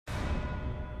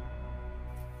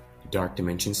Dark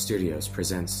Dimension Studios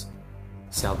presents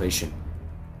Salvation,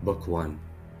 Book 1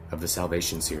 of the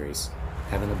Salvation series,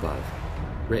 Heaven Above,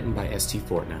 written by S.T.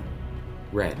 Fortna,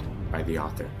 read by the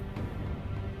author.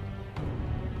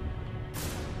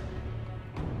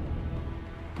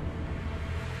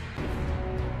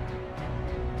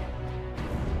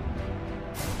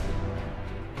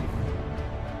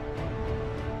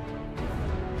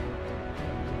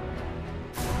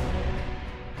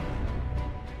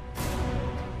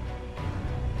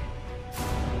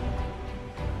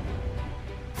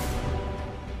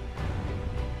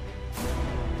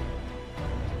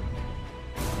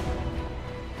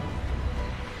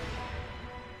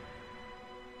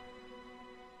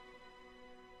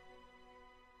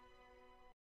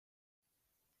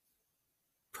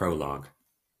 Prologue.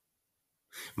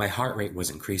 My heart rate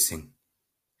was increasing.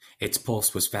 Its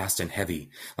pulse was fast and heavy,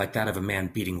 like that of a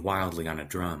man beating wildly on a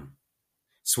drum.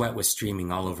 Sweat was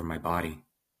streaming all over my body.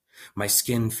 My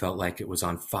skin felt like it was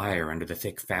on fire under the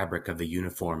thick fabric of the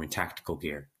uniform and tactical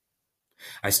gear.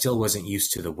 I still wasn't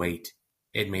used to the weight.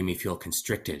 It made me feel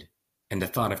constricted, and the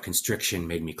thought of constriction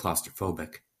made me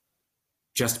claustrophobic.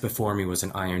 Just before me was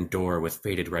an iron door with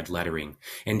faded red lettering,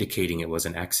 indicating it was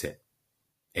an exit.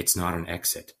 It's not an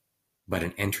exit, but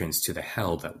an entrance to the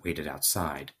hell that waited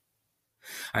outside.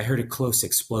 I heard a close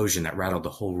explosion that rattled the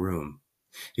whole room.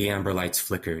 The amber lights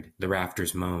flickered, the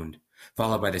rafters moaned,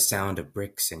 followed by the sound of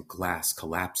bricks and glass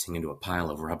collapsing into a pile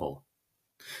of rubble.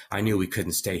 I knew we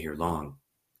couldn't stay here long.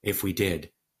 If we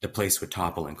did, the place would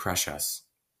topple and crush us.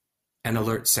 An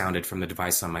alert sounded from the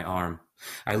device on my arm.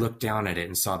 I looked down at it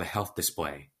and saw the health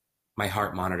display. My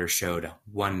heart monitor showed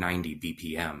 190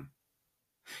 BPM.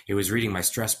 It was reading my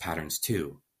stress patterns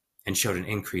too, and showed an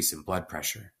increase in blood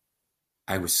pressure.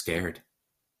 I was scared.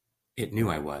 It knew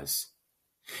I was.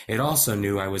 It also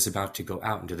knew I was about to go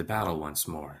out into the battle once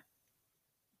more.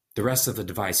 The rest of the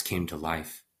device came to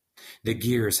life. The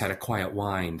gears had a quiet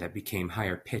whine that became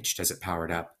higher pitched as it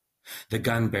powered up. The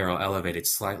gun barrel elevated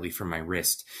slightly from my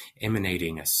wrist,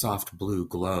 emanating a soft blue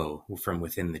glow from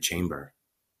within the chamber.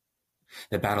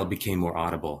 The battle became more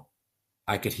audible.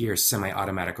 I could hear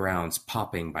semi-automatic rounds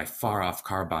popping by far-off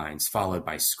carbines, followed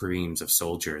by screams of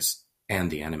soldiers and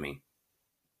the enemy.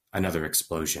 Another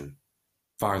explosion.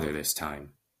 Farther this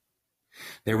time.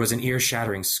 There was an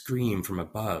ear-shattering scream from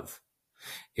above.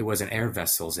 It was an air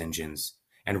vessel's engines,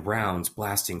 and rounds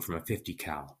blasting from a 50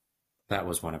 cal. That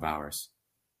was one of ours.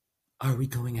 "Are we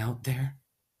going out there?"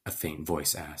 a faint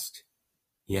voice asked.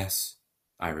 "Yes,"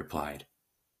 I replied.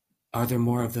 "Are there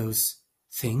more of those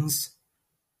things?"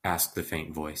 asked the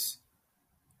faint voice.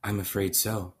 "I'm afraid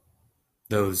so."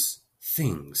 "Those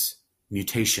things.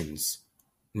 Mutations."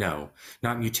 "No,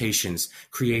 not mutations.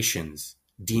 Creations.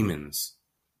 Demons.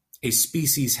 A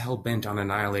species hell-bent on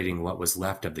annihilating what was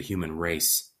left of the human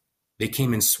race. They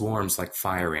came in swarms like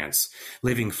fire ants,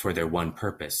 living for their one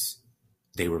purpose.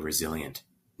 They were resilient,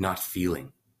 not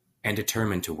feeling, and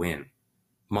determined to win.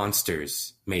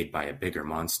 Monsters made by a bigger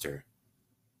monster."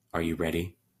 "Are you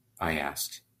ready?" I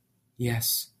asked.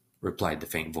 "Yes," replied the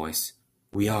faint voice.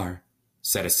 "We are,"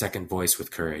 said a second voice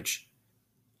with courage.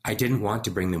 I didn't want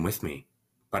to bring them with me,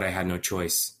 but I had no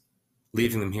choice.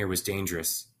 Leaving them here was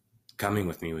dangerous. Coming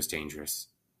with me was dangerous.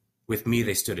 With me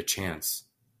they stood a chance.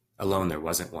 Alone there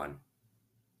wasn't one.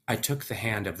 I took the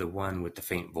hand of the one with the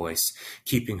faint voice,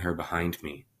 keeping her behind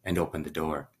me, and opened the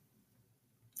door.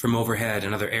 From overhead,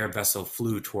 another air vessel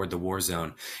flew toward the war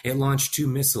zone. It launched 2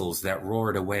 missiles that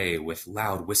roared away with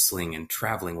loud whistling and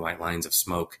traveling white lines of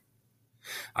smoke.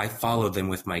 I followed them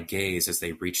with my gaze as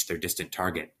they reached their distant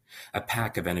target, a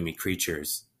pack of enemy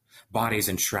creatures. Bodies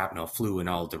and shrapnel flew in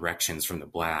all directions from the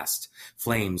blast.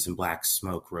 Flames and black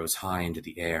smoke rose high into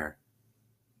the air.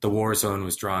 The war zone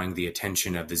was drawing the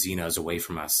attention of the Xenos away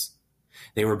from us.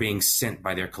 They were being sent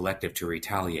by their collective to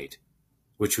retaliate,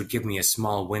 which would give me a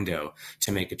small window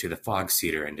to make it to the fog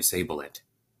seeder and disable it.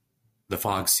 The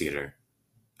fog seeder,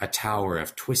 a tower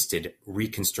of twisted,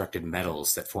 reconstructed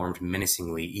metals that formed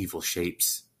menacingly evil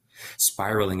shapes,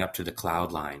 spiraling up to the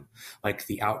cloud line, like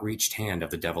the outreached hand of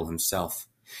the devil himself,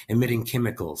 emitting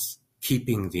chemicals,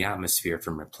 keeping the atmosphere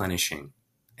from replenishing,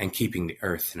 and keeping the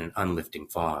earth in an unlifting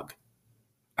fog.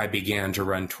 I began to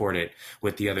run toward it,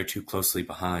 with the other 2 closely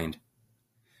behind.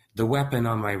 The weapon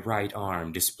on my right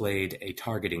arm displayed a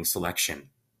targeting selection,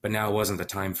 but now wasn't the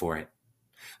time for it.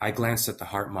 I glanced at the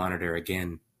heart monitor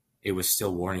again. It was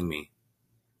still warning me.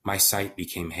 My sight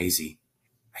became hazy.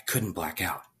 I couldn't black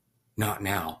out. Not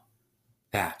now.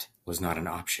 That was not an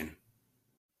option.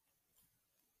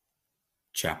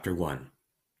 Chapter 1.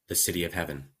 The City of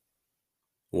Heaven.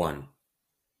 1.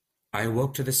 I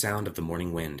awoke to the sound of the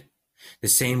morning wind. The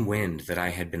same wind that I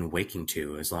had been waking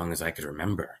to as long as I could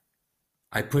remember.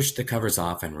 I pushed the covers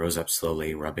off and rose up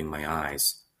slowly, rubbing my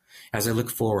eyes. As I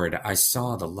looked forward, I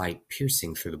saw the light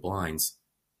piercing through the blinds.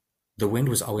 The wind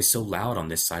was always so loud on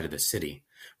this side of the city,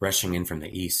 rushing in from the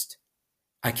east.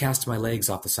 I cast my legs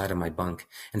off the side of my bunk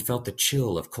and felt the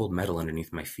chill of cold metal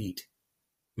underneath my feet.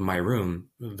 My room,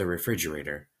 the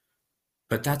refrigerator.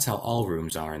 But that's how all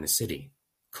rooms are in the city.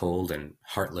 Cold and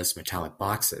heartless metallic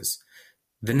boxes.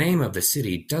 The name of the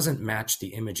city doesn't match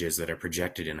the images that are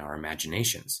projected in our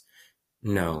imaginations.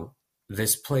 No,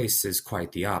 this place is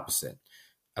quite the opposite.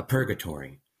 A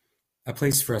purgatory. A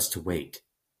place for us to wait.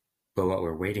 But what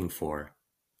we're waiting for,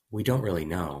 we don't really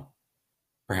know.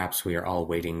 Perhaps we are all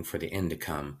waiting for the end to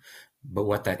come, but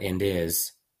what that end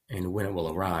is, and when it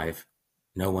will arrive,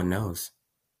 no one knows.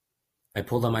 I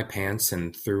pulled on my pants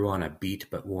and threw on a beat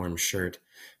but warm shirt,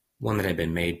 one that had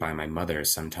been made by my mother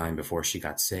some time before she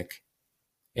got sick.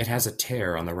 It has a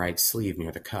tear on the right sleeve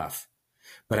near the cuff,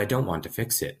 but I don't want to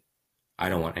fix it. I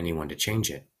don't want anyone to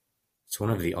change it. It's one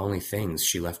of the only things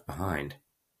she left behind.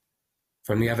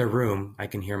 From the other room, I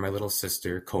can hear my little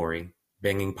sister, Corey,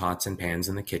 banging pots and pans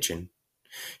in the kitchen.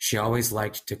 She always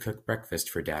liked to cook breakfast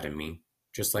for Dad and me,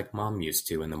 just like Mom used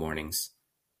to in the mornings.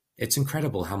 It's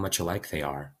incredible how much alike they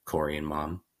are, Corey and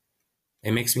Mom.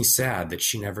 It makes me sad that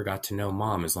she never got to know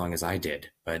Mom as long as I did,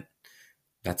 but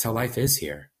that's how life is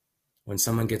here. When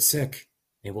someone gets sick,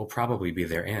 it will probably be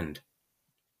their end.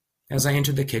 As I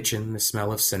entered the kitchen, the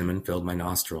smell of cinnamon filled my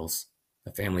nostrils.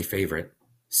 A family favorite,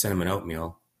 cinnamon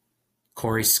oatmeal.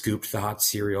 Corey scooped the hot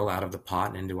cereal out of the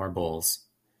pot and into our bowls.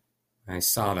 I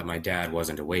saw that my dad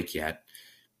wasn't awake yet.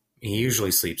 He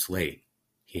usually sleeps late.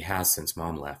 He has since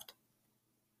Mom left.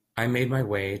 I made my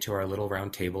way to our little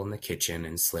round table in the kitchen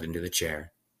and slid into the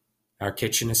chair. Our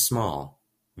kitchen is small,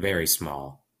 very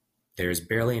small. There is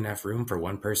barely enough room for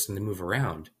one person to move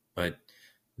around, but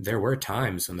there were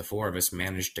times when the four of us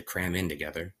managed to cram in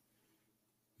together.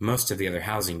 Most of the other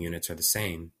housing units are the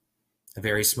same. A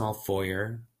very small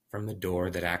foyer from the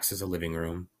door that acts as a living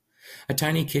room, a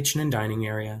tiny kitchen and dining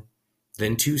area,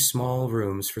 then two small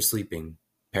rooms for sleeping,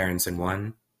 parents in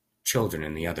one, children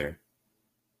in the other.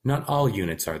 Not all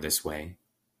units are this way.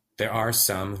 There are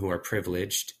some who are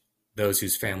privileged, those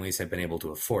whose families have been able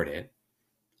to afford it,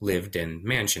 lived in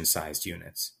mansion-sized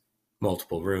units,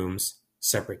 multiple rooms,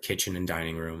 separate kitchen and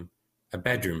dining room, a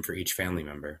bedroom for each family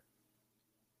member.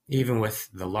 Even with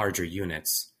the larger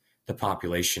units, the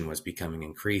population was becoming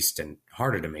increased and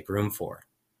harder to make room for.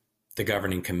 The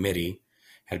governing committee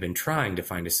had been trying to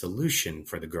find a solution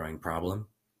for the growing problem,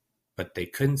 but they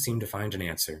couldn't seem to find an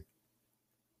answer.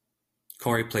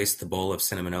 Corey placed the bowl of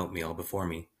cinnamon oatmeal before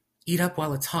me. "Eat up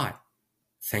while it's hot."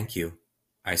 "Thank you,"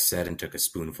 I said and took a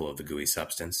spoonful of the gooey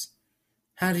substance.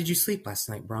 "How did you sleep last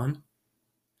night, Bron?"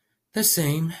 "The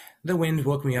same. The wind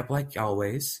woke me up like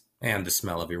always, and the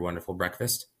smell of your wonderful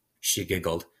breakfast." She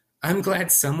giggled. "I'm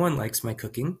glad someone likes my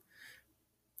cooking."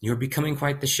 "You're becoming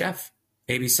quite the chef.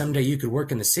 Maybe someday you could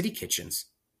work in the city kitchens."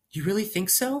 "You really think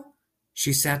so?"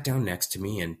 She sat down next to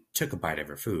me and took a bite of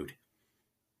her food.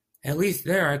 "At least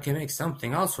there I can make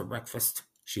something else for breakfast,"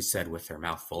 she said with her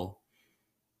mouth full.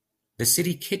 The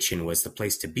city kitchen was the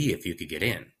place to be if you could get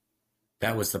in.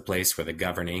 That was the place where the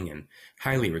governing and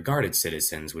highly regarded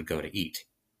citizens would go to eat.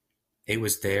 It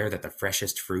was there that the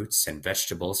freshest fruits and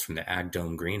vegetables from the Ag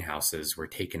Dome greenhouses were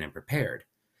taken and prepared,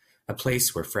 a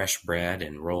place where fresh bread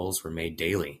and rolls were made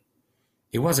daily.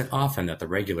 It wasn't often that the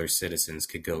regular citizens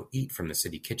could go eat from the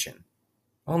city kitchen.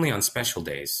 Only on special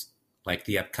days, like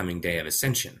the upcoming Day of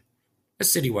Ascension, a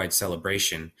citywide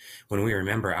celebration when we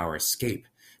remember our escape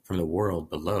from the world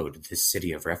below to this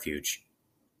city of refuge.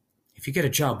 "If you get a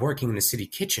job working in the city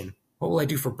kitchen, what will I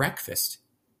do for breakfast?"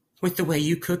 "With the way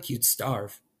you cook, you'd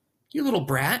starve." "You little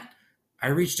brat!" I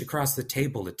reached across the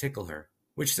table to tickle her,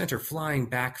 which sent her flying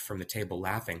back from the table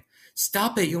laughing.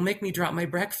 "Stop it, you'll make me drop my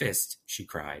breakfast," she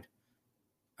cried.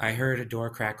 I heard a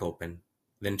door crack open,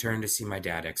 then turned to see my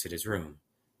dad exit his room.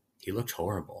 He looked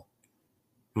horrible.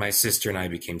 My sister and I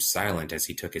became silent as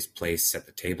he took his place at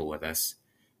the table with us.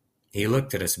 He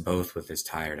looked at us both with his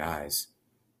tired eyes.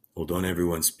 "Well, don't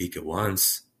everyone speak at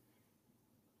once."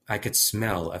 I could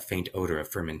smell a faint odor of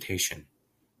fermentation.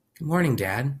 "Good morning,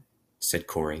 Dad," said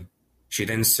Corey. She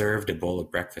then served a bowl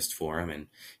of breakfast for him, and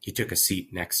he took a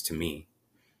seat next to me.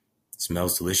 "It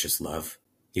smells delicious, love,"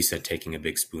 he said, taking a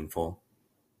big spoonful.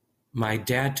 My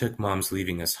dad took Mom's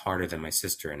leaving us harder than my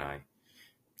sister and I.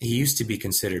 He used to be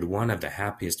considered one of the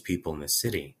happiest people in the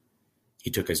city. He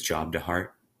took his job to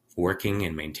heart, working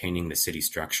and maintaining the city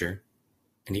structure,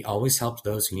 and he always helped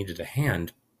those who needed a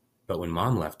hand, but when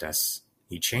Mom left us,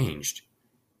 he changed.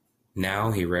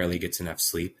 Now he rarely gets enough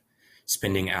sleep,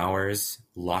 spending hours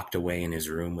locked away in his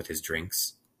room with his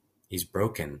drinks. He's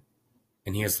broken.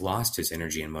 and he has lost his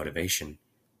energy and motivation.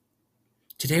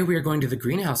 "Today we are going to the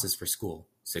greenhouses for school,"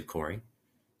 said Corey.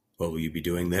 "What will you be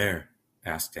doing there?"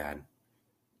 asked Dad.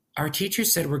 "Our teacher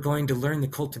said we're going to learn the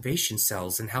cultivation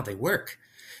cells and how they work.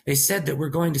 They said that we're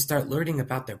going to start learning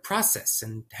about their process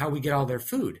and how we get all their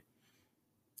food."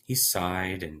 He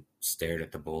sighed and stared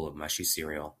at the bowl of mushy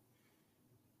cereal.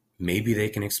 "Maybe they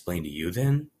can explain to you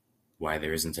then why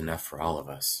there isn't enough for all of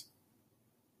us."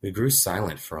 We grew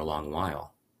silent for a long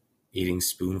while, eating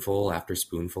spoonful after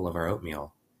spoonful of our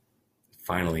oatmeal.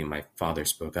 Finally, my father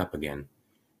spoke up again.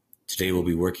 "Today we'll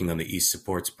be working on the east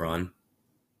supports, Bron.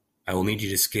 I will need you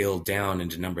to scale down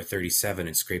into number 37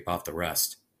 and scrape off the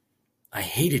rust." I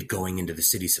hated going into the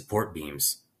city support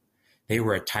beams. They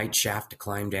were a tight shaft to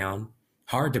climb down,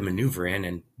 hard to maneuver in,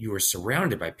 and you were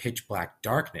surrounded by pitch-black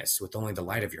darkness with only the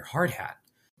light of your hard hat.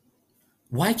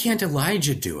 "Why can't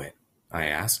Elijah do it?" I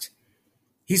asked.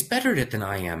 "He's better at it than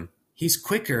I am. He's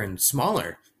quicker and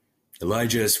smaller."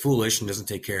 "Elijah is foolish and doesn't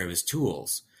take care of his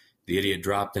tools. The idiot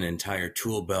dropped an entire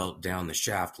tool belt down the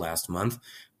shaft last month.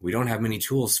 We don't have many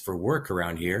tools for work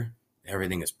around here.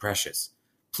 Everything is precious."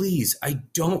 "Please, I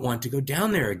don't want to go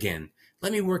down there again.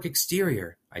 Let me work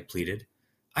exterior," I pleaded.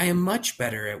 "I am much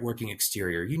better at working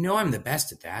exterior. You know I'm the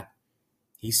best at that."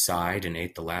 He sighed and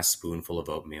ate the last spoonful of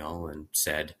oatmeal and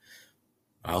said,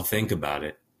 "I'll think about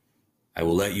it. I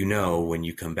will let you know when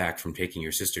you come back from taking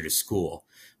your sister to school,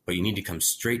 but you need to come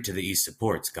straight to the east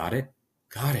supports, got it?"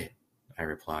 "Got it," I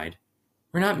replied.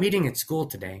 "We're not meeting at school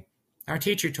today. Our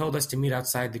teacher told us to meet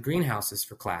outside the greenhouses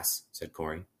for class," said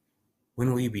Corey.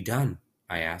 "When will you be done?"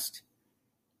 I asked.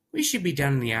 "We should be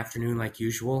done in the afternoon like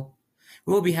usual.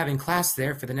 We will be having class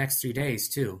there for the next 3 days,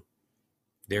 too."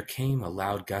 There came a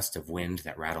loud gust of wind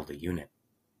that rattled a unit.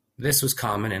 This was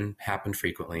common and happened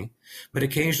frequently, but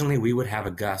occasionally we would have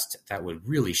a gust that would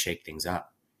really shake things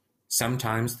up.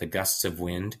 Sometimes the gusts of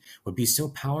wind would be so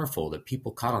powerful that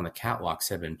people caught on the catwalks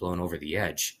had been blown over the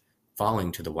edge,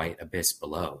 falling to the white abyss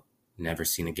below, never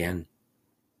seen again.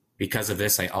 Because of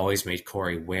this, I always made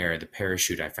Corey wear the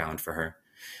parachute I found for her.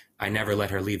 I never let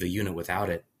her leave the unit without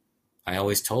it. I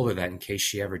always told her that in case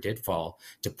she ever did fall,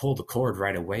 to pull the cord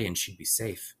right away and she'd be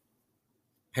safe.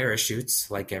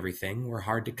 Parachutes, like everything, were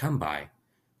hard to come by.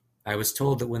 I was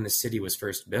told that when the city was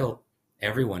first built,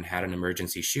 everyone had an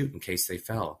emergency chute in case they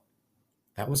fell.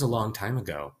 That was a long time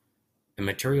ago, and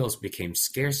materials became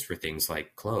scarce for things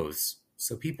like clothes,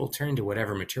 so people turned to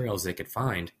whatever materials they could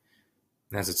find.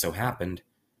 As it so happened,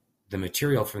 the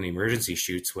material from the emergency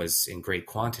chutes was in great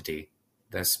quantity,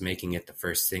 thus making it the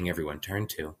first thing everyone turned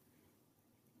to.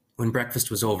 When breakfast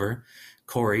was over,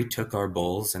 Corey took our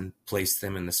bowls and placed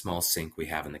them in the small sink we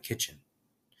have in the kitchen.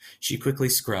 She quickly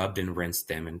scrubbed and rinsed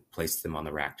them and placed them on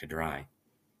the rack to dry.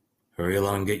 "Hurry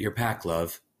along and get your pack,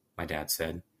 love," my dad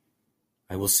said.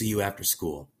 "I will see you after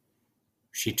school."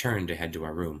 She turned to head to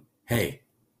our room. "Hey,"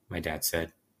 my dad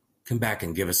said, "come back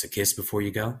and give us a kiss before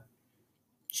you go."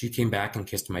 She came back and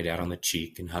kissed my dad on the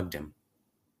cheek and hugged him.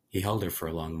 He held her for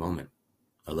a long moment.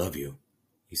 "I love you,"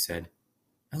 he said.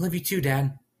 "I love you too,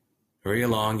 Dad." "Hurry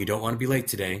along, you don't want to be late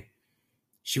today."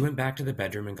 She went back to the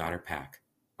bedroom and got her pack.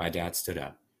 My dad stood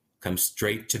up. "Come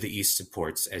straight to the east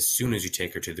supports as soon as you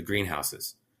take her to the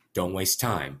greenhouses. Don't waste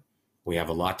time. We have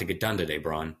a lot to get done today,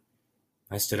 Bron."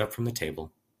 I stood up from the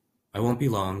table. "I won't be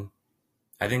long."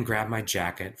 I then grabbed my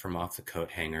jacket from off the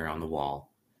coat hanger on the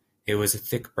wall. It was a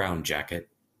thick brown jacket,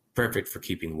 perfect for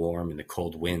keeping warm in the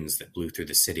cold winds that blew through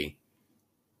the city.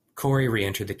 Corey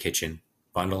re-entered the kitchen,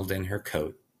 bundled in her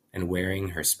coat, and wearing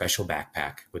her special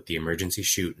backpack with the emergency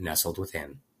chute nestled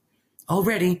within. "All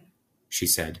ready," she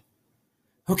said.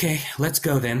 "Okay, let's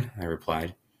go then," I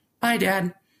replied. "Bye,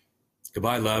 Dad."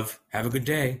 "Goodbye, love. Have a good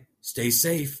day. Stay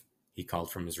safe," he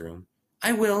called from his room.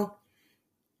 "I will."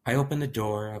 I opened the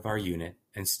door of our unit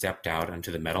and stepped out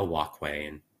onto the metal walkway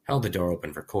and held the door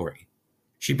open for Corey.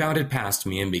 She bounded past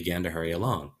me and began to hurry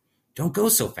along. "Don't go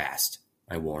so fast,"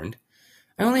 I warned.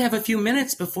 "I only have a few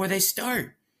minutes before they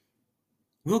start."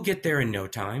 "We'll get there in no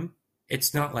time.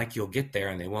 It's not like you'll get there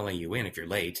and they won't let you in if you're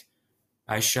late."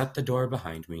 I shut the door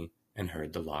behind me and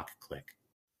heard the lock click.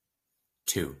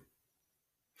 2.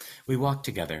 We walked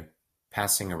together,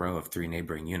 passing a row of 3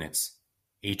 neighboring units,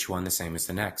 each one the same as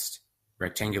the next,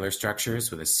 rectangular structures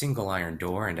with a single iron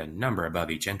door and a number above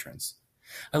each entrance.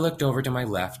 I looked over to my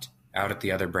left, out at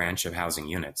the other branch of housing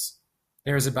units.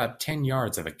 There is about 10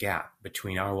 yards of a gap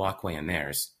between our walkway and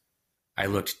theirs. I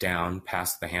looked down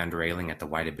past the hand railing at the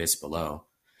white abyss below.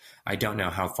 I don't know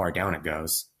how far down it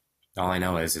goes. All I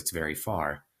know is it's very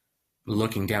far.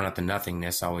 Looking down at the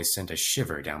nothingness always sent a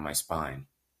shiver down my spine.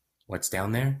 What's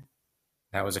down there?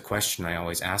 That was a question I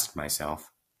always asked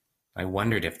myself. I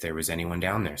wondered if there was anyone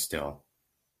down there still.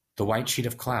 The white sheet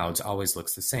of clouds always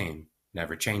looks the same,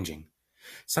 never changing.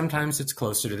 Sometimes it's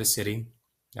closer to the city,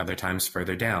 other times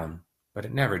further down, but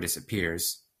it never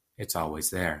disappears. It's always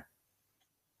there.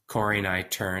 Corey and I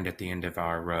turned at the end of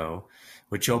our row,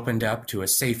 which opened up to a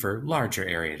safer, larger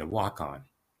area to walk on.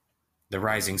 The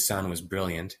rising sun was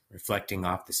brilliant, reflecting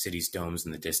off the city's domes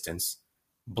in the distance,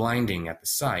 blinding at the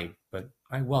sight, but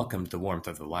I welcomed the warmth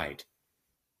of the light.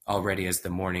 Already as the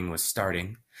morning was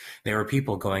starting, there were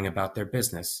people going about their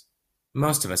business.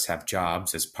 Most of us have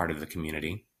jobs as part of the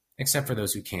community, except for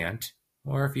those who can't,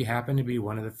 or if you happen to be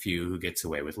one of the few who gets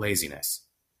away with laziness.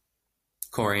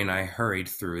 Corey and I hurried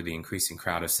through the increasing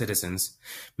crowd of citizens,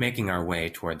 making our way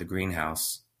toward the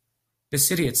greenhouse. The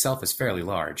city itself is fairly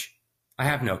large. I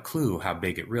have no clue how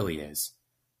big it really is.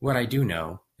 What I do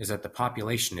know is that the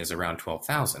population is around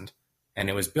 12,000, and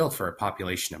it was built for a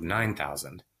population of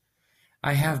 9,000.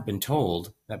 I have been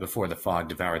told that before the fog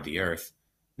devoured the earth,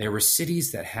 there were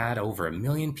cities that had over 1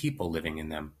 million people living in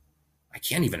them. I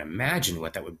can't even imagine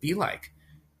what that would be like.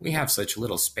 We have such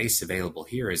little space available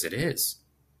here as it is.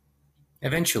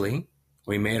 Eventually,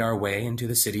 we made our way into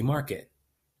the city market,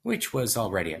 which was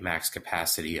already at max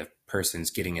capacity of persons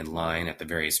getting in line at the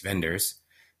various vendors.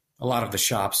 A lot of the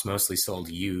shops mostly sold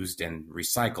used and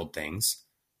recycled things.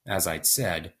 As I'd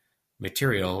said,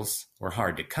 materials were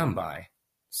hard to come by,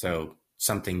 so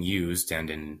something used and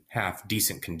in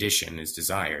half-decent condition is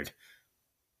desired.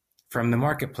 From the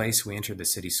marketplace, we entered the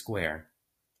city square,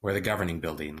 where the governing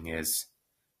building is.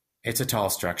 It's a tall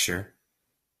structure,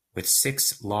 with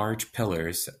 6 large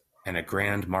pillars and a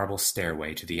grand marble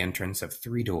stairway to the entrance of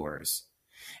 3 doors.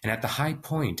 And at the high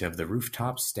point of the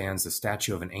rooftop stands the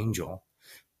statue of an angel.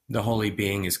 The holy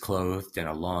being is clothed in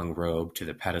a long robe to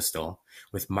the pedestal,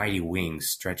 with mighty wings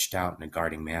stretched out in a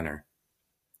guarding manner.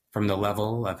 From the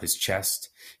level of his chest,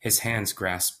 his hands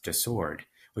grasped a sword,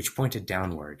 which pointed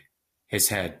downward, his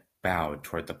head bowed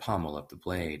toward the pommel of the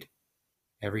blade.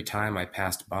 Every time I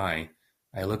passed by,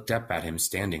 I looked up at him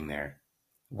standing there,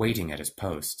 waiting at his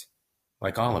post,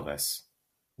 like all of us,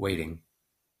 waiting.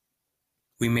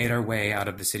 We made our way out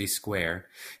of the city square,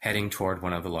 heading toward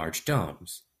one of the large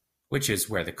domes, which is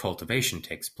where the cultivation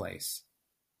takes place.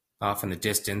 Off in the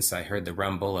distance, I heard the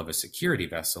rumble of a security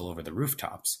vessel over the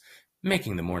rooftops,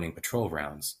 making the morning patrol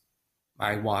rounds.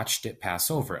 I watched it pass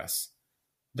over us,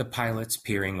 the pilots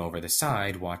peering over the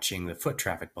side, watching the foot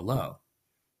traffic below.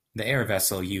 The air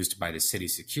vessel used by the city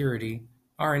security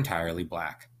are entirely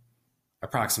black,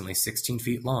 approximately 16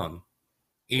 feet long,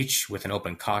 each with an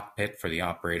open cockpit for the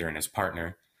operator and his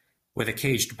partner, with a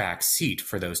caged back seat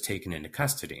for those taken into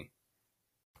custody.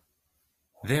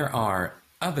 There are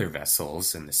other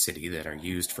vessels in the city that are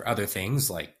used for other things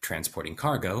like transporting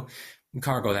cargo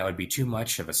that would be too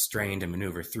much of a strain to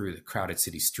maneuver through the crowded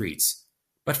city streets.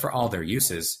 But for all their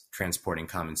uses, transporting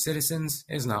common citizens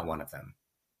is not one of them.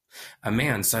 A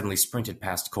man suddenly sprinted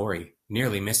past Corey,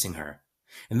 nearly missing her.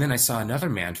 And then I saw another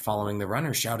man following the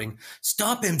runner, shouting,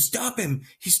 "Stop him! Stop him!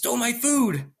 He stole my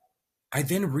food!" I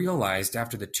then realized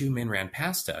after the 2 men ran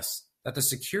past us that the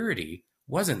security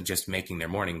wasn't just making their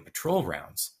morning patrol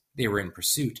rounds. They were in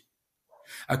pursuit.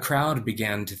 A crowd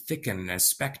began to thicken as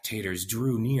spectators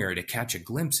drew near to catch a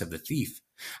glimpse of the thief.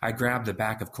 I grabbed the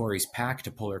back of Corey's pack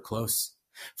to pull her close.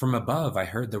 From above, I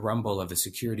heard the rumble of the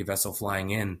security vessel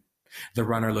flying in. The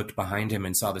runner looked behind him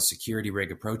and saw the security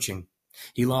rig approaching.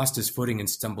 He lost his footing and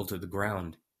stumbled to the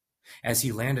ground. As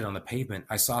he landed on the pavement,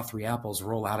 I saw 3 apples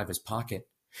roll out of his pocket.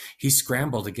 He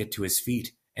scrambled to get to his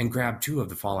feet and grabbed 2 of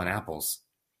the fallen apples.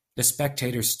 The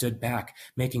spectators stood back,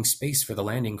 making space for the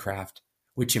landing craft,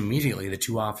 which immediately the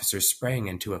 2 officers sprang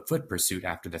into a foot pursuit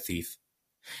after the thief.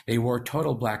 They wore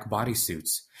total black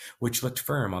bodysuits, which looked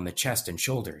firm on the chest and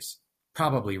shoulders,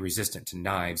 probably resistant to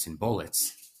knives and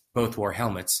bullets. Both wore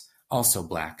helmets, also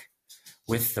black,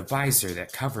 with the visor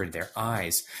that covered their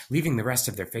eyes, leaving the rest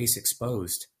of their face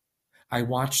exposed. I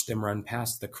watched them run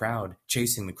past the crowd,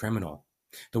 chasing the criminal.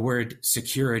 The word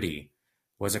 "security"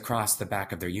 was across the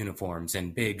back of their uniforms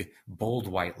in big, bold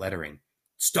white lettering.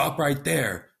 "Stop right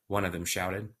there!" one of them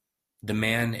shouted. The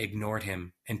man ignored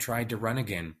him and tried to run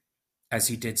again. As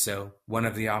he did so, one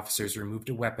of the officers removed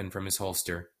a weapon from his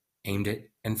holster, aimed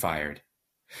it, and fired.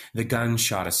 The gun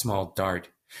shot a small dart,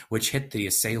 which hit the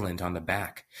assailant on the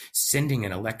back, sending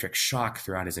an electric shock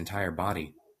throughout his entire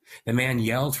body. The man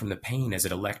yelled from the pain as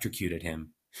it electrocuted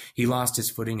him. He lost his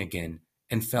footing again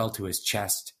and fell to his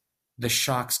chest. The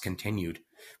shocks continued,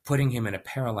 putting him in a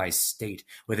paralyzed state,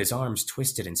 with his arms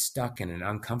twisted and stuck in an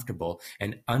uncomfortable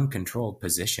and uncontrolled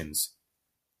positions.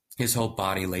 His whole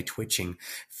body lay twitching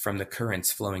from the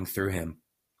currents flowing through him.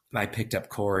 I picked up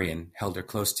Corey and held her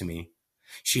close to me.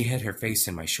 She hid her face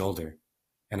in my shoulder.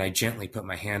 and I gently put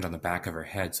my hand on the back of her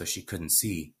head so she couldn't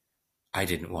see. I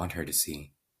didn't want her to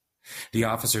see. The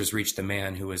officers reached the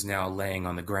man who was now laying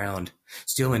on the ground,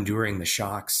 still enduring the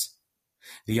shocks.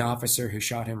 The officer who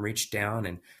shot him reached down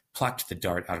and plucked the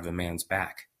dart out of the man's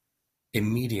back.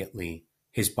 Immediately,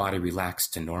 his body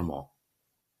relaxed to normal.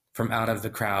 From out of the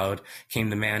crowd came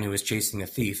the man who was chasing the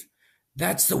thief.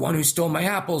 "That's the one who stole my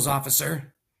apples,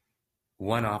 officer."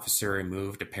 One officer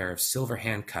removed a pair of silver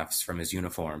handcuffs from his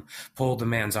uniform, pulled the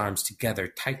man's arms together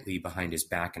tightly behind his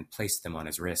back, and placed them on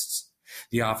his wrists.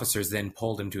 The officers then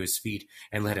pulled him to his feet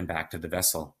and led him back to the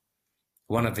vessel.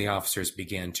 One of the officers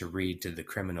began to read to the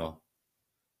criminal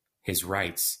his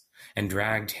rights and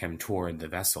dragged him toward the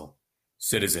vessel.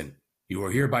 "Citizen, you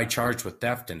are hereby charged with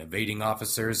theft and evading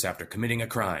officers after committing a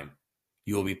crime.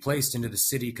 You will be placed into the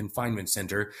city confinement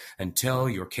center until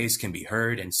your case can be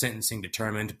heard and sentencing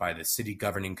determined by the city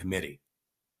governing committee."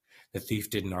 The thief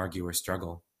didn't argue or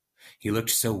struggle. He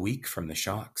looked so weak from the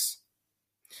shocks.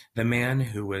 The man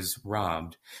who was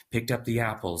robbed picked up the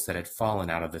apples that had fallen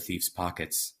out of the thief's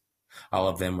pockets. All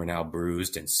of them were now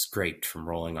bruised and scraped from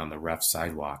rolling on the rough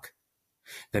sidewalk.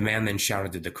 The man then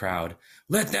shouted to the crowd,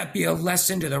 "Let that be a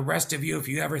lesson to the rest of you if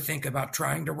you ever think about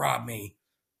trying to rob me."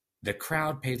 The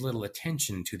crowd paid little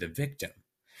attention to the victim.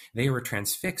 They were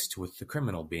transfixed with the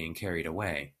criminal being carried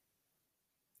away.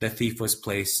 The thief was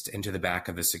placed into the back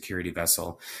of a security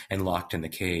vessel and locked in the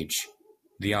cage.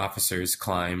 The officers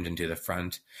climbed into the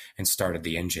front and started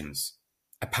the engines.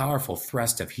 A powerful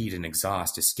thrust of heat and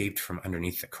exhaust escaped from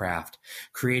underneath the craft,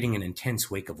 creating an intense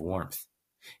wake of warmth.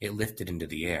 It lifted into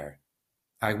the air.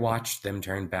 I watched them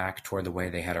turn back toward the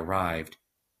way they had arrived,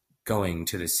 going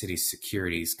to the city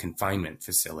security's confinement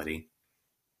facility.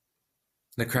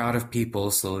 The crowd of people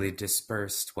slowly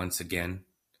dispersed once again,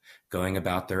 going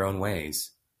about their own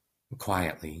ways.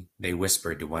 Quietly, they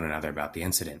whispered to one another about the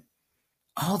incident.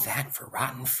 "All that for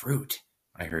rotten fruit,"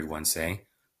 I heard one say.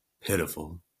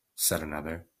 "Pitiful," said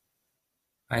another.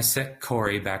 I set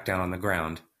Corey back down on the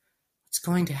ground. "What's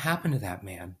going to happen to that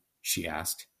man?" she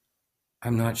asked.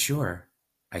 "I'm not sure,"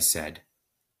 I said.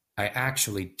 I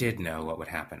actually did know what would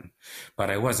happen, but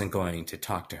I wasn't going to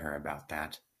talk to her about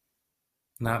that.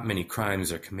 Not many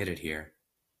crimes are committed here.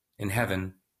 In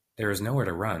heaven, there is nowhere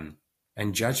to run,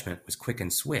 and judgment was quick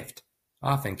and swift,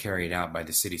 often carried out by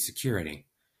the city security.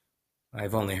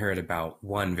 I've only heard about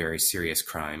one very serious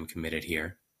crime committed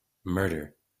here: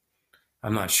 murder.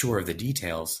 I'm not sure of the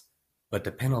details, but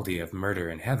the penalty of murder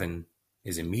in heaven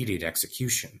is immediate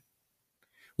execution.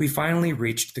 We finally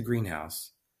reached the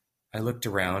greenhouse. I looked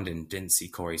around and didn't see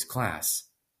Corey's class.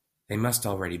 They must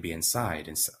already be inside,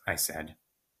 and I said,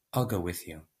 "I'll go with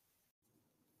you."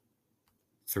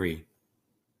 3.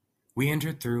 We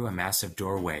entered through a massive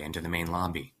doorway into the main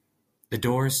lobby. The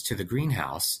doors to the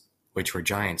greenhouse, which were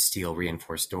giant steel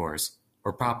reinforced doors,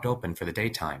 were propped open for the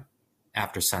daytime.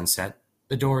 After sunset,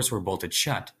 the doors were bolted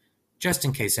shut, just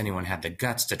in case anyone had the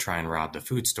guts to try and rob the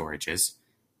food storages,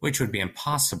 which would be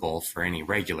impossible for any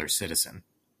regular citizen.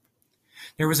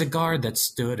 There was a guard that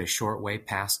stood a short way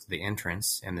past the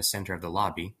entrance in the center of the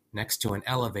lobby, next to an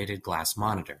elevated glass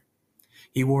monitor.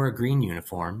 He wore a green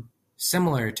uniform,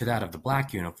 similar to that of the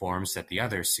black uniforms that the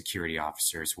other security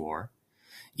officers wore,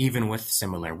 even with a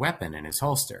similar weapon in his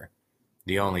holster.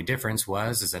 The only difference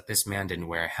was that this man didn't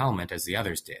wear a helmet as the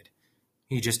others did.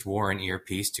 He just wore an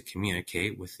earpiece to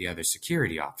communicate with the other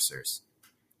security officers.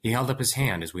 He held up his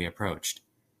hand as we approached.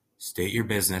 "State your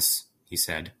business," he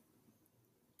said.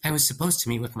 "I was supposed to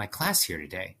meet with my class here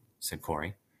today," said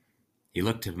Corey. He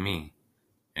looked at me.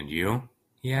 "And you?"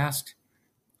 he asked.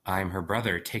 "I'm her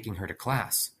brother, taking her to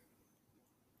class."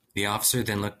 The officer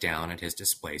then looked down at his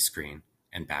display screen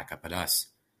and back up at us.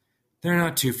 "They're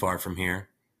not too far from here."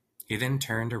 He then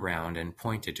turned around and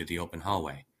pointed to the open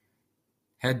hallway.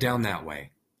 "Head down that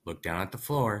way. Look down at the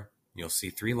floor. You'll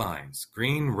see 3 lines,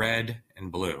 green, red,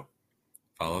 and blue.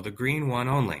 Follow the green one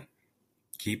only.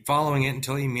 Keep following it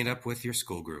until you meet up with your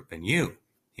school group. And you,"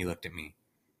 he looked at me,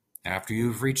 "after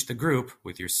you've reached the group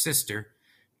with your sister,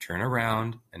 turn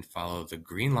around and follow the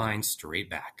green line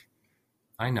straight back."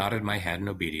 I nodded my head in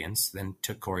obedience, then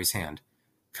took Corey's hand.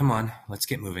 "Come on, let's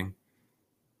get moving."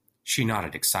 She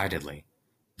nodded excitedly.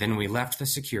 Then we left the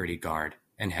security guard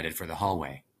and headed for the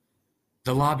hallway.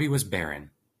 The lobby was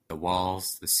barren. The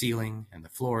walls, the ceiling, and the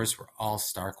floors were all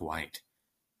stark white,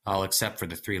 all except for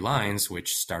the 3 lines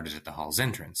which started at the hall's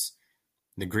entrance.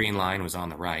 The green line was on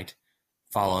the right,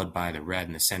 followed by the red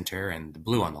in the center and the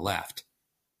blue on the left.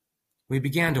 We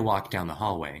began to walk down the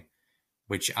hallway,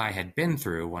 which I had been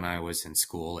through when I was in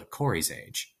school at Corey's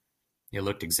age. It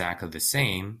looked exactly the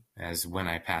same as when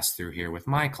I passed through here with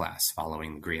my class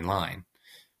following the green line.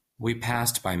 We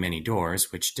passed by many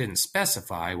doors which didn't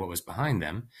specify what was behind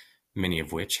them, many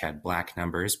of which had black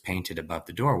numbers painted above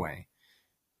the doorway.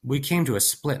 We came to a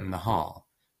split in the hall,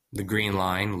 the green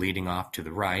line leading off to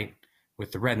the right,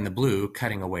 with the red and the blue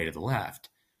cutting away to the left.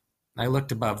 I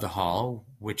looked above the hall,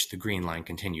 which the green line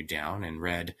continued down, and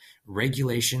read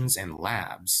Regulations and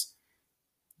Labs.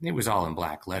 It was all in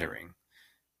black lettering.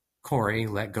 Corey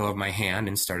let go of my hand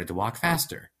and started to walk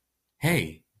faster.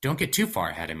 "Hey, don't get too far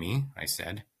ahead of me," I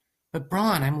said. "But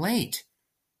Braun, I'm late."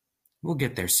 "We'll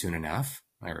get there soon enough,"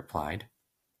 I replied.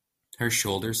 Her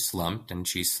shoulders slumped and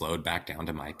she slowed back down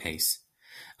to my pace.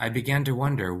 I began to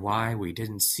wonder why we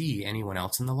didn't see anyone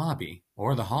else in the lobby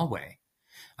or the hallway.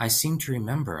 I seem to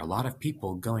remember a lot of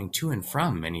people going to and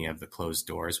from many of the closed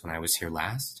doors when I was here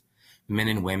last. Men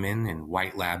and women in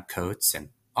white lab coats,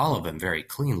 and all of them very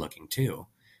clean-looking too.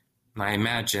 I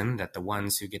imagine that the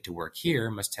ones who get to work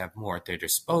here must have more at their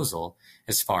disposal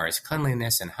as far as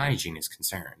cleanliness and hygiene is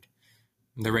concerned.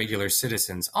 The regular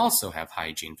citizens also have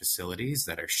hygiene facilities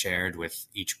that are shared with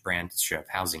each branch of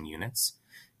housing units.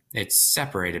 It's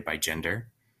separated by gender,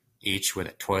 each with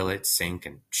a toilet, sink,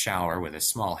 and shower with a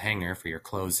small hanger for your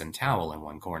clothes and towel in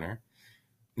one corner.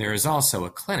 There is also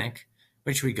a clinic,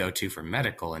 which we go to for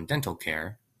medical and dental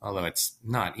care, although it's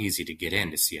not easy to get in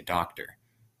to see a doctor.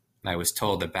 I was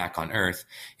told that back on Earth,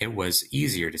 it was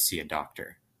easier to see a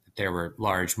doctor, that there were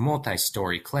large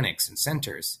multi-story clinics and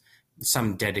centers,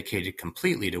 some dedicated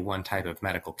completely to one type of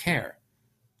medical care.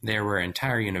 There were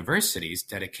entire universities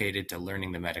dedicated to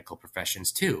learning the medical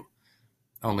professions too.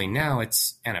 Only now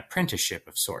it's an apprenticeship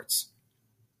of sorts.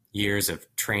 Years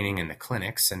of training in the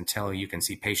clinics until you can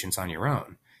see patients on your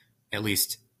own. At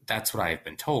least, that's what I have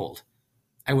been told.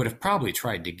 I would have probably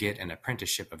tried to get an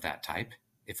apprenticeship of that type,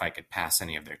 if I could pass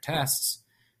any of their tests,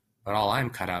 but all I'm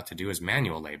cut out to do is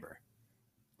manual labor,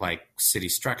 like city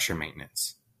structure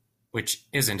maintenance, which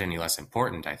isn't any less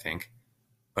important, I think,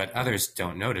 but others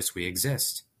don't notice we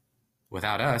exist.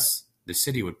 Without us, the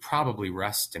city would probably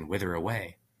rust and wither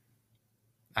away.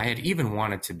 I had even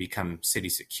wanted to become city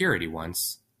security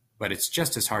once, but it's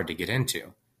just as hard to get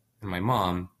into, and my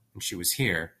mom, when she was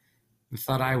here,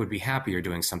 thought I would be happier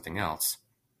doing something else.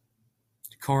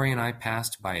 Corey and I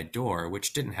passed by a door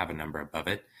which didn't have a number above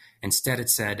it. Instead, it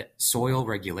said Soil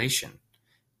Regulation.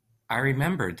 I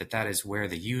remembered that is where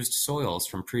the used soils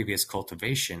from previous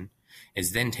cultivation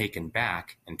is then taken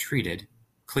back and treated,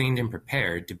 cleaned and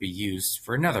prepared to be used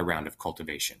for another round of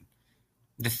cultivation.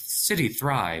 The city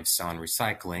thrives on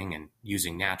recycling and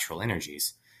using natural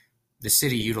energies. The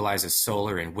city utilizes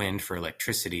solar and wind for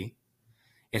electricity.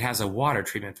 It has a water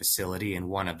treatment facility in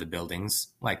one of the buildings,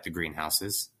 like the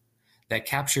greenhouses, that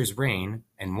captures rain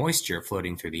and moisture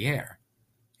floating through the air.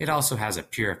 It also has a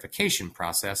purification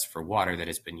process for water that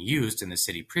has been used in the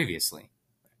city previously.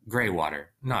 Gray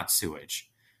water, not sewage.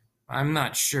 I'm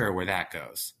not sure where that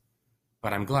goes,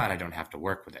 but I'm glad I don't have to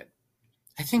work with it.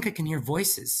 "I think I can hear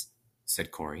voices,"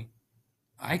 said Corey.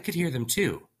 I could hear them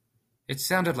too. It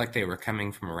sounded like they were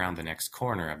coming from around the next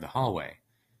corner of the hallway.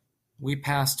 We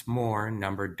passed more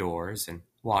numbered doors and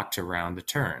walked around the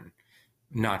turn.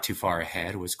 Not too far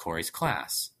ahead was Corey's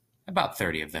class, about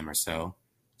 30 of them or so,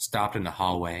 stopped in the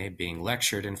hallway, being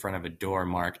lectured in front of a door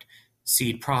marked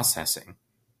Seed Processing.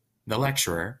 The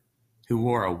lecturer, who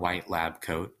wore a white lab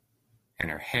coat and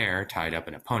her hair tied up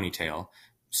in a ponytail,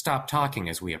 stopped talking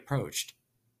as we approached.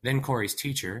 Then Corey's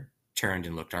teacher turned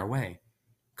and looked our way.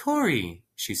 "Corey,"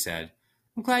 she said,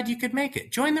 "I'm glad you could make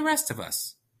it. Join the rest of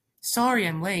us." "Sorry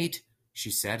I'm late,"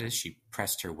 she said as she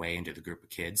pressed her way into the group of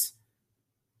kids.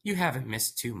 "You haven't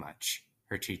missed too much."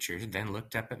 Her teacher then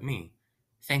looked up at me.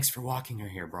 "Thanks for walking her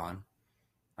here, Braun."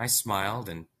 I smiled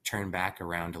and turned back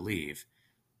around to leave.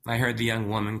 I heard the young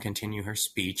woman continue her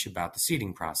speech about the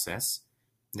seeding process.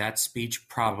 That speech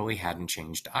probably hadn't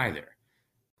changed either.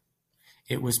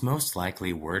 It was most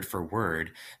likely word for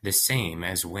word the same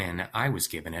as when I was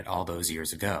given it all those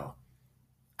years ago.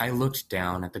 I looked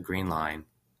down at the green line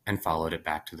and followed it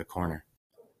back to the corner.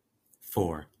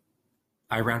 4.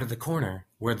 I rounded the corner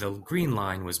where the green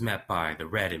line was met by the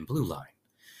red and blue line.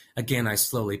 Again, I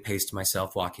slowly paced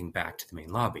myself walking back to the main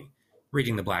lobby,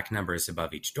 reading the black numbers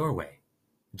above each doorway.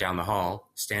 Down the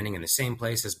hall, standing in the same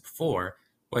place as before,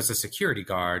 was the security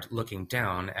guard looking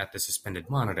down at the suspended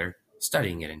monitor,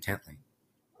 studying it intently.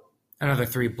 Another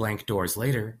 3 blank doors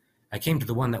later, I came to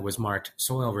the one that was marked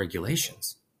Soil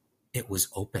Regulations. It was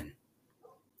open.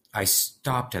 I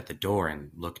stopped at the door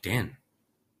and looked in.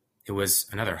 It was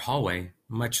another hallway,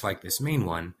 much like this main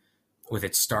one, with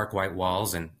its stark white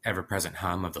walls and ever-present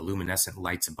hum of the luminescent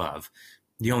lights above.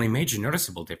 The only major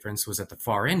noticeable difference was at the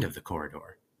far end of the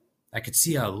corridor. I could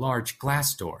see a large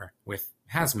glass door with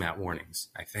hazmat warnings,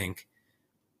 I think.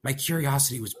 My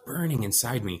curiosity was burning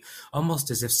inside me,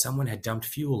 almost as if someone had dumped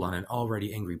fuel on an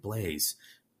already angry blaze.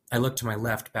 I looked to my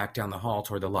left, back down the hall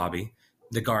toward the lobby.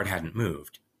 The guard hadn't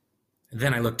moved.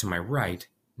 Then I looked to my right,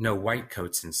 no white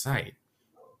coats in sight.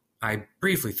 I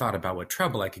briefly thought about what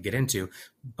trouble I could get into,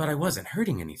 but I wasn't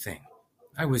hurting anything.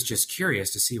 I was just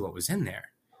curious to see what was in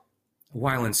there.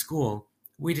 While in school,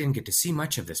 we didn't get to see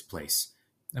much of this place.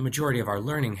 The majority of our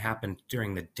learning happened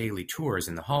during the daily tours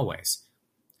in the hallways.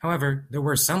 However, there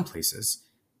were some places,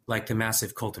 like the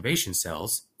massive cultivation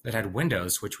cells, that had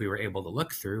windows which we were able to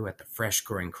look through at the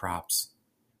fresh-growing crops.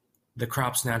 The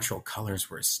crops' natural colors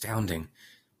were astounding.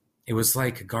 It was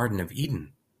like a Garden of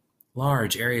Eden.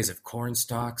 Large areas of corn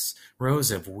stalks, rows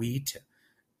of wheat,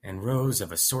 and rows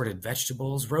of assorted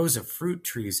vegetables, rows of fruit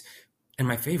trees, and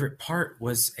my favorite part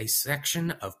was a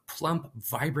section of plump,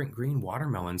 vibrant green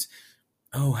watermelons.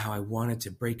 Oh, how I wanted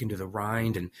to break into the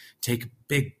rind and take a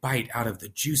big bite out of the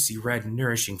juicy, red,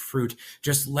 nourishing fruit,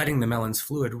 just letting the melon's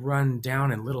fluid run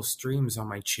down in little streams on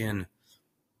my chin.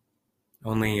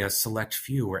 Only a select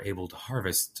few were able to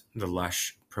harvest the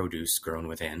lush produce grown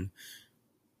within.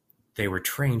 They were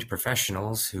trained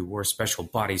professionals who wore special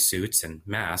bodysuits and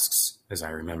masks, as I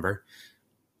remember.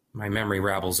 My memory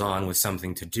rabbles on with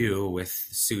something to do with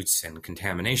suits and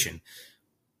contamination.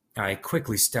 I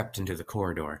quickly stepped into the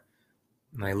corridor.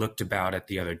 I looked about at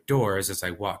the other doors as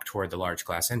I walked toward the large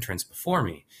glass entrance before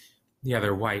me. The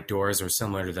other white doors were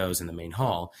similar to those in the main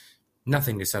hall,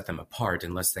 nothing to set them apart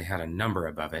unless they had a number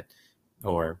above it,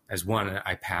 or, as one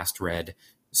I passed read,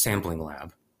 sampling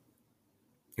lab.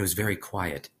 It was very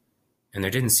quiet, and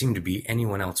there didn't seem to be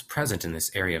anyone else present in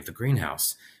this area of the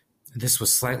greenhouse. This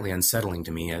was slightly unsettling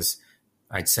to me, as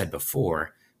I'd said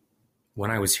before. When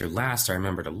I was here last, I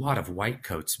remembered a lot of white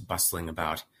coats bustling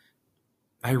about.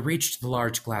 I reached the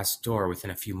large glass door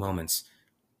within a few moments.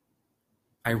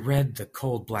 I read the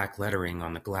cold black lettering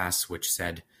on the glass which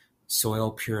said,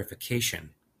 "Soil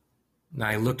Purification."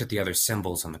 I looked at the other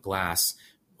symbols on the glass,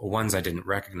 ones I didn't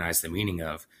recognize the meaning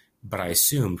of, but I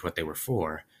assumed what they were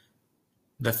for.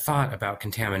 The thought about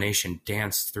contamination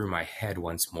danced through my head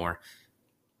once more.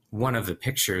 One of the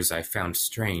pictures I found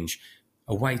strange,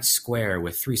 a white square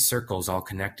with 3 circles all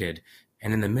connected,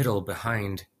 and in the middle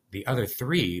behind the other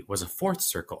 3 was a 4th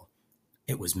circle.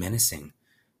 It was menacing.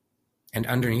 And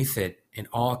underneath it, in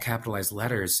all capitalized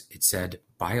letters, it said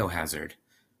biohazard.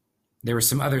 There were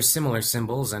some other similar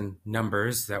symbols and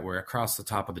numbers that were across the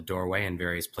top of the doorway in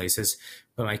various places,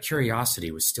 but my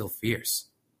curiosity was still fierce.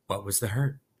 What was the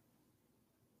hurt?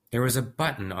 There was a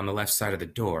button on the left side of the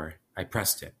door. I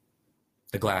pressed it.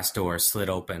 The glass door slid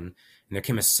open, and there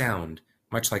came a sound,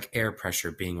 much like air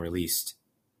pressure being released.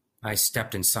 I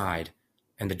stepped inside,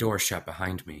 and the door shut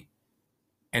behind me.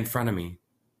 In front of me,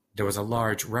 there was a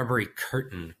large rubbery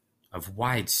curtain of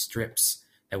wide strips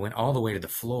that went all the way to the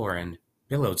floor and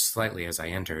billowed slightly as I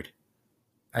entered.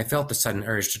 I felt the sudden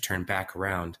urge to turn back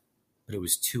around, but it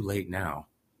was too late now.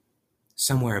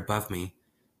 Somewhere above me,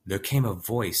 there came a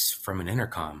voice from an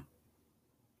intercom.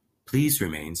 "Please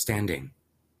remain standing."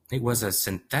 It was a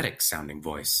synthetic-sounding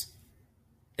voice.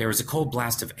 There was a cold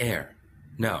blast of air.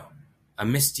 No, a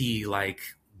misty,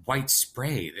 white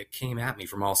spray that came at me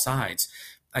from all sides.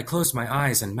 I closed my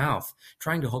eyes and mouth,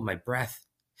 trying to hold my breath.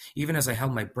 Even as I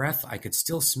held my breath, I could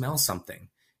still smell something.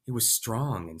 It was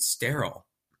strong and sterile.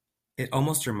 It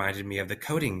almost reminded me of the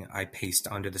coating I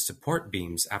pasted onto the support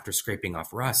beams after scraping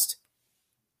off rust.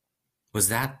 Was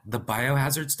that the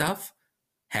biohazard stuff?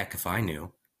 Heck if I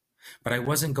knew. But I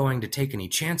wasn't going to take any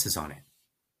chances on it.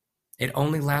 It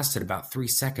only lasted about 3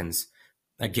 seconds.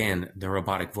 Again, the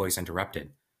robotic voice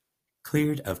interrupted.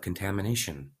 "Cleared of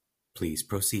contamination. Please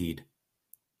proceed."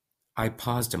 I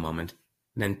paused a moment,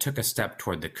 then took a step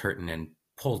toward the curtain and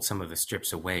pulled some of the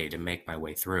strips away to make my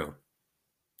way through.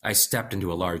 I stepped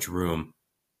into a large room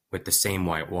with the same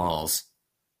white walls.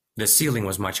 The ceiling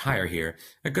was much higher here,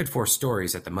 a good 4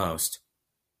 stories at the most.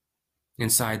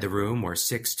 Inside the room were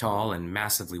 6 tall and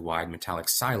massively wide metallic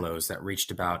silos that reached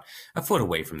about a foot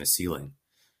away from the ceiling.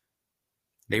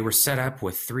 They were set up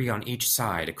with 3 on each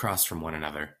side across from one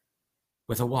another,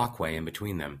 with a walkway in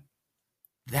between them.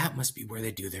 That must be where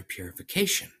they do their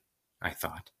purification, I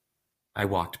thought. I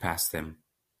walked past them,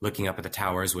 looking up at the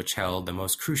towers which held the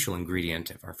most crucial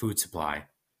ingredient of our food supply.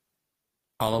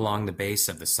 All along the base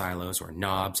of the silos were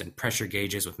knobs and pressure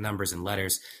gauges with numbers and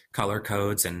letters, color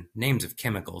codes, and names of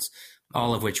chemicals,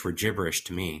 all of which were gibberish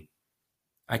to me.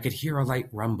 I could hear a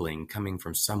light rumbling coming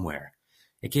from somewhere.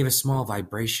 It gave a small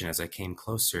vibration as I came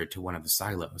closer to one of the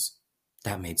silos.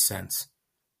 That made sense.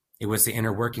 It was the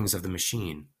inner workings of the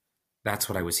machine. That's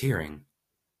what I was hearing.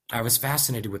 I was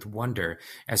fascinated with wonder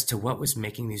as to what was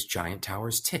making these giant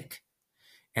towers tick.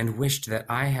 and wished that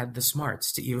I had the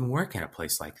smarts to even work in a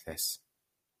place like this.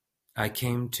 I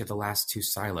came to the last two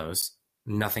silos.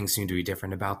 Nothing seemed to be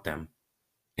different about them.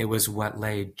 It was what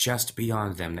lay just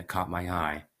beyond them that caught my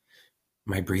eye.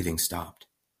 My breathing stopped.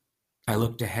 I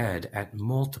looked ahead at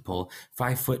multiple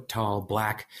 5-foot-tall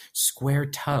black square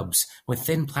tubs with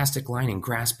thin plastic lining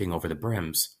grasping over the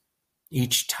brims.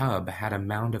 Each tub had a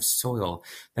mound of soil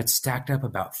that stacked up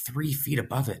about 3 feet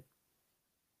above it.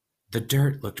 The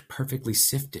dirt looked perfectly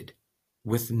sifted,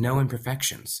 with no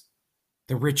imperfections.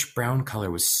 The rich brown color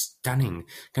was stunning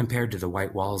compared to the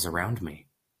white walls around me.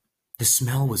 The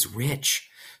smell was rich,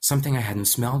 something I hadn't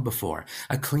smelled before,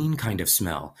 a clean kind of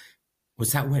smell.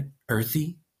 Was that what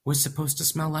earthy was supposed to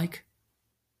smell like?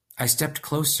 I stepped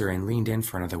closer and leaned in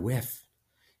for another whiff.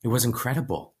 It was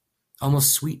incredible,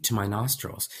 almost sweet to my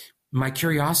nostrils. My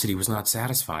curiosity was not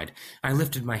satisfied. I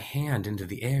lifted my hand into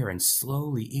the air and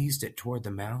slowly eased it toward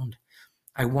the mound.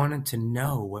 I wanted to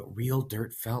know what real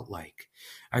dirt felt like.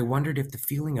 I wondered if the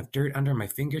feeling of dirt under my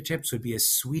fingertips would be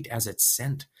as sweet as its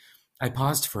scent. I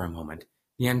paused for a moment.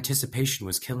 The anticipation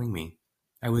was killing me.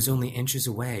 I was only inches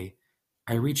away.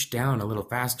 I reached down a little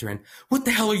faster and, "What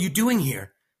the hell are you doing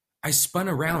here?" I spun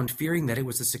around, fearing that it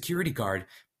was a security guard,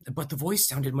 but the voice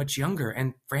sounded much younger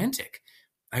and frantic.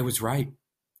 I was right.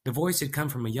 The voice had come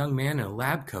from a young man in a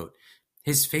lab coat.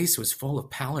 His face was full of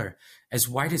pallor, as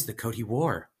white as the coat he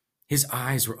wore. His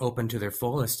eyes were open to their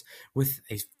fullest, with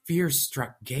a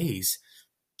fear-struck gaze.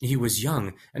 He was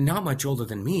young, and not much older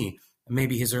than me,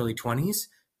 maybe his early 20s.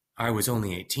 I was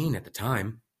only 18 at the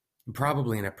time,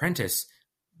 probably an apprentice,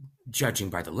 judging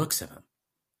by the looks of him.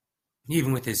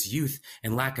 Even with his youth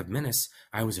and lack of menace,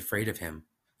 I was afraid of him.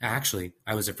 Actually,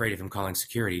 I was afraid of him calling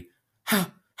security.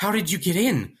 How did you get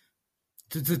in?"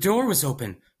 The door was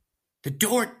open. "The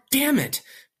door, damn it!"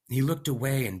 He looked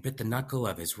away and bit the knuckle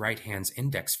of his right hand's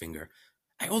index finger.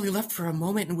 "I only left for a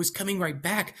moment and was coming right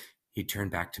back." He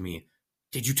turned back to me.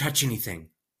 "Did you touch anything?"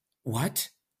 "What?"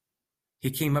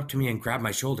 He came up to me and grabbed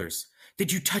my shoulders.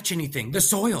 "Did you touch anything? The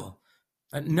soil?"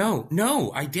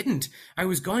 No, I didn't. I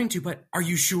was going to, but are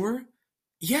you sure?"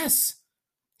 "Yes."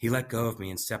 He let go of me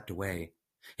and stepped away.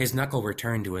 His knuckle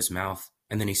returned to his mouth,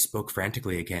 and then he spoke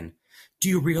frantically again. "Do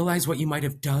you realize what you might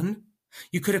have done?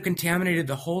 You could have contaminated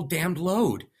the whole damned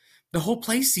load. The whole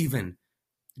place, even.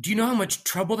 Do you know how much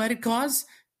trouble that'd cause?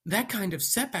 That kind of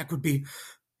setback would be—"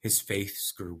 His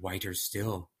face grew whiter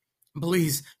still.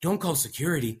 "Please, don't call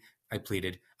security," I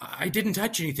pleaded. "I didn't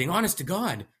touch anything, honest to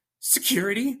God."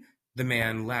 "Security?" The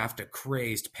man laughed a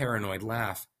crazed, paranoid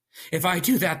laugh. "If I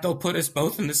do that, they'll put us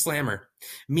both in the slammer.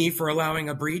 Me for allowing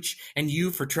a breach, and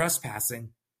you for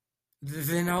trespassing."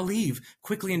 "Then I'll leave,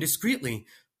 quickly and discreetly."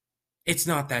 "It's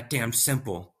not that damned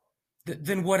simple."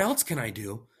 Then what else can I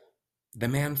do?" The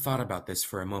man thought about this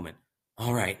for a moment.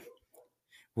 "All right.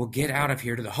 We'll get out of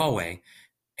here to the hallway,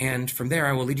 and from there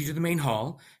I will lead you to the main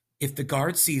hall. If the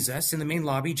guard sees us in the main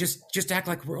lobby, just act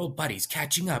like we're old buddies,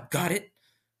 catching up. Got it?"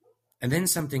 And then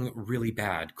something really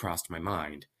bad crossed my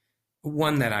mind.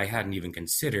 One that I hadn't even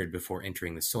considered before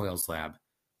entering the soils lab.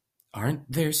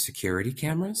 "Aren't there security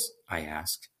cameras?" I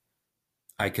asked.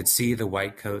 I could see the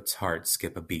white coat's heart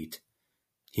skip a beat.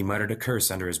 He muttered a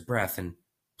curse under his breath and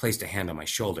placed a hand on my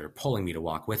shoulder, pulling me to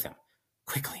walk with him.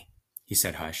 "Quickly," he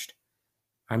said, hushed.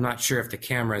 I'm not sure if the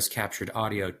cameras captured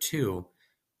audio too,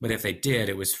 but if they did,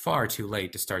 it was far too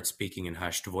late to start speaking in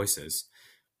hushed voices.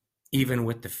 Even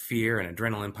with the fear and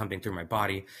adrenaline pumping through my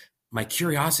body, my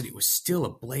curiosity was still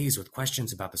ablaze with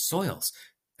questions about the soils.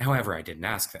 However, I didn't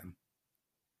ask them.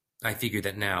 I figured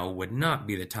that now would not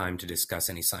be the time to discuss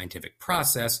any scientific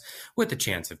process with the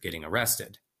chance of getting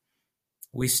arrested.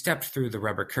 We stepped through the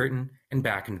rubber curtain and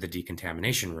back into the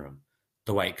decontamination room.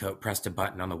 The white coat pressed a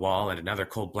button on the wall and another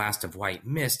cold blast of white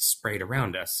mist sprayed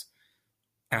around us.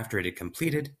 After it had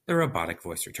completed, the robotic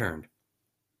voice returned.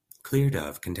 "Cleared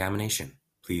of contamination.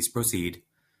 Please proceed."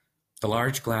 The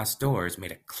large glass doors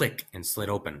made a click and slid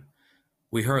open.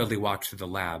 We hurriedly walked through the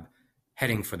lab,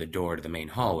 heading for the door to the main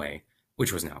hallway,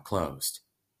 which was now closed.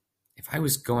 If I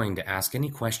was going to ask any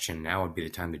question, now would be the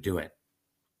time to do it.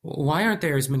 Why aren't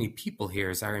there as many people here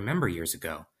as I remember years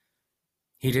ago?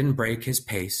 He didn't break his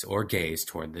pace or gaze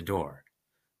toward the door.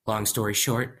 Long story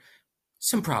short,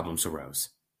 some problems arose.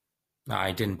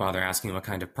 I didn't bother asking what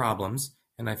kind of problems,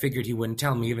 and I figured he wouldn't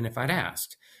tell me even if I'd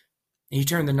asked. He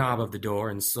turned the knob of the door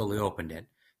and slowly opened it.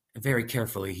 Very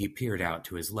carefully he peered out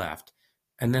to his left,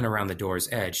 and then around the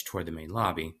door's edge toward the main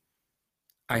lobby.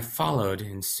 I followed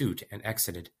in suit and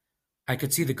exited. I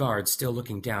could see the guard still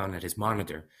looking down at his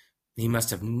monitor. He must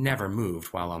have never moved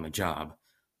while on the job.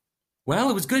 "Well,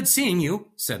 it was good seeing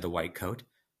you," said the white coat.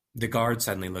 The guard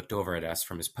suddenly looked over at us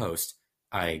from his post.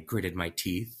 I gritted my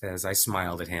teeth as I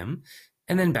smiled at him,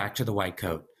 and then back to the white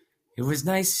coat. It was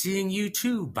nice seeing you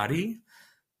too, buddy.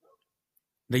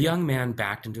 The young man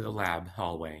backed into the lab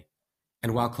hallway,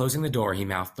 and while closing the door, he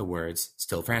mouthed the words,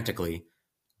 still frantically,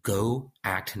 "Go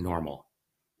act normal."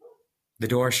 The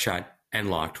door shut and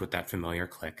locked with that familiar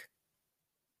click.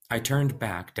 I turned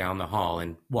back down the hall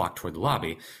and walked toward the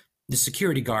lobby. The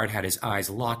security guard had his eyes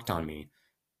locked on me,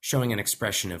 showing an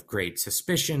expression of great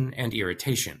suspicion and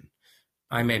irritation.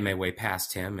 I made my way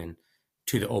past him and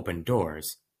to the open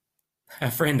doors.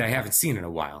 "A friend I haven't seen in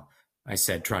a while," I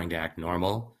said, trying to act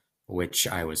normal, which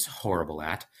I was horrible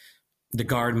at. The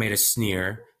guard made a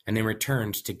sneer and then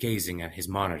returned to gazing at his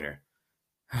monitor.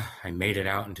 I made it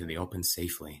out into the open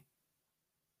safely.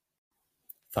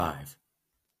 5.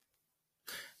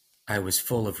 I was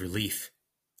full of relief,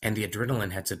 and the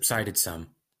adrenaline had subsided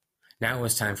some. Now it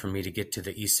was time for me to get to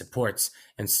the east supports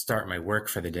and start my work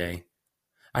for the day.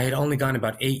 I had only gone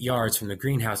about 8 yards from the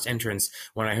greenhouse entrance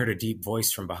when I heard a deep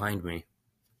voice from behind me.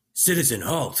 "Citizen,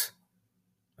 halt!"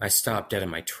 I stopped dead in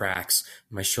my tracks,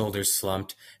 my shoulders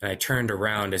slumped, and I turned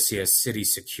around to see a city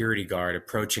security guard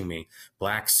approaching me,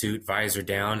 black suit, visor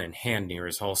down, and hand near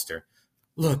his holster.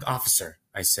 "Look, officer,"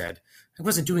 I said, "I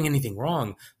wasn't doing anything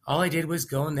wrong. All I did was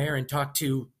go in there and talk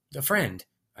to a friend."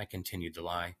 I continued to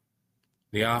lie.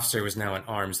 The officer was now at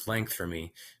arm's length from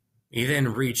me. He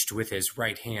then reached with his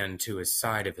right hand to his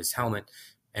side of his helmet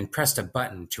and pressed a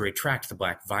button to retract the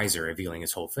black visor, revealing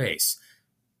his whole face.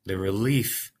 The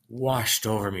relief washed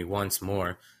over me once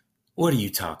more. "What are you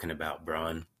talking about,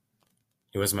 Braun?"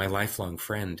 It was my lifelong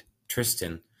friend,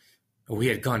 Tristan. We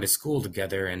had gone to school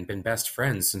together and been best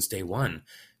friends since day one.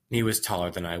 He was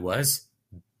taller than I was,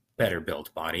 better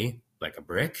built body, like a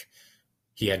brick.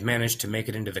 He had managed to make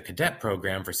it into the cadet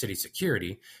program for city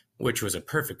security, which was a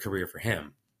perfect career for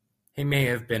him. He may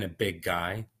have been a big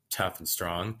guy, tough and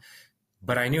strong,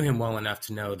 but I knew him well enough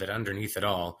to know that underneath it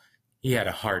all, he had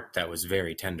a heart that was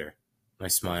very tender. I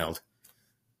smiled.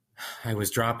 "I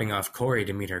was dropping off Corey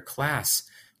to meet her class.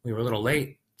 We were a little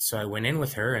late, so I went in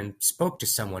with her and spoke to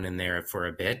someone in there for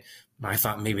a bit. I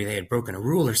thought maybe they had broken a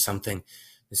rule or something.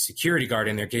 The security guard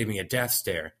in there gave me a death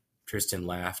stare." Tristan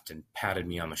laughed and patted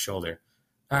me on the shoulder.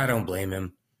 I don't blame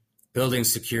him. Building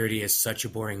security is such a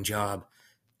boring job.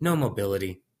 No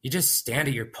mobility. You just stand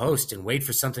at your post and wait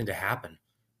for something to happen.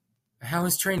 "How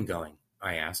is training going?"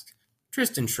 I asked.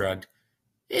 Tristan shrugged.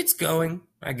 "It's going,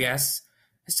 I guess.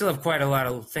 I still have quite a lot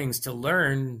of things to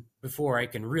learn before I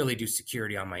can really do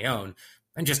security on my own.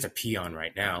 I'm just a peon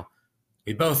right now.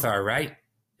 We both are, right?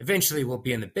 Eventually we'll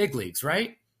be in the big leagues,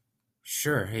 right?"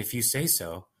 "Sure, if you say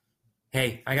so."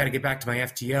 "Hey, I gotta get back to my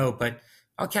FTO, but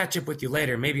I'll catch up with you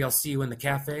later. Maybe I'll see you in the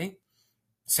cafe?"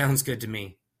 "Sounds good to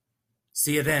me."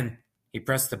 "See you then." He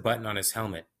pressed the button on his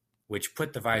helmet, which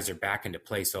put the visor back into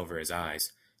place over his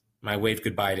eyes. I waved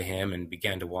goodbye to him and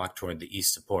began to walk toward the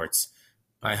east supports.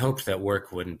 I hoped that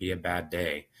work wouldn't be a bad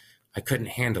day. I couldn't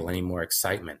handle any more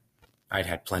excitement. I'd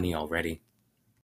had plenty already.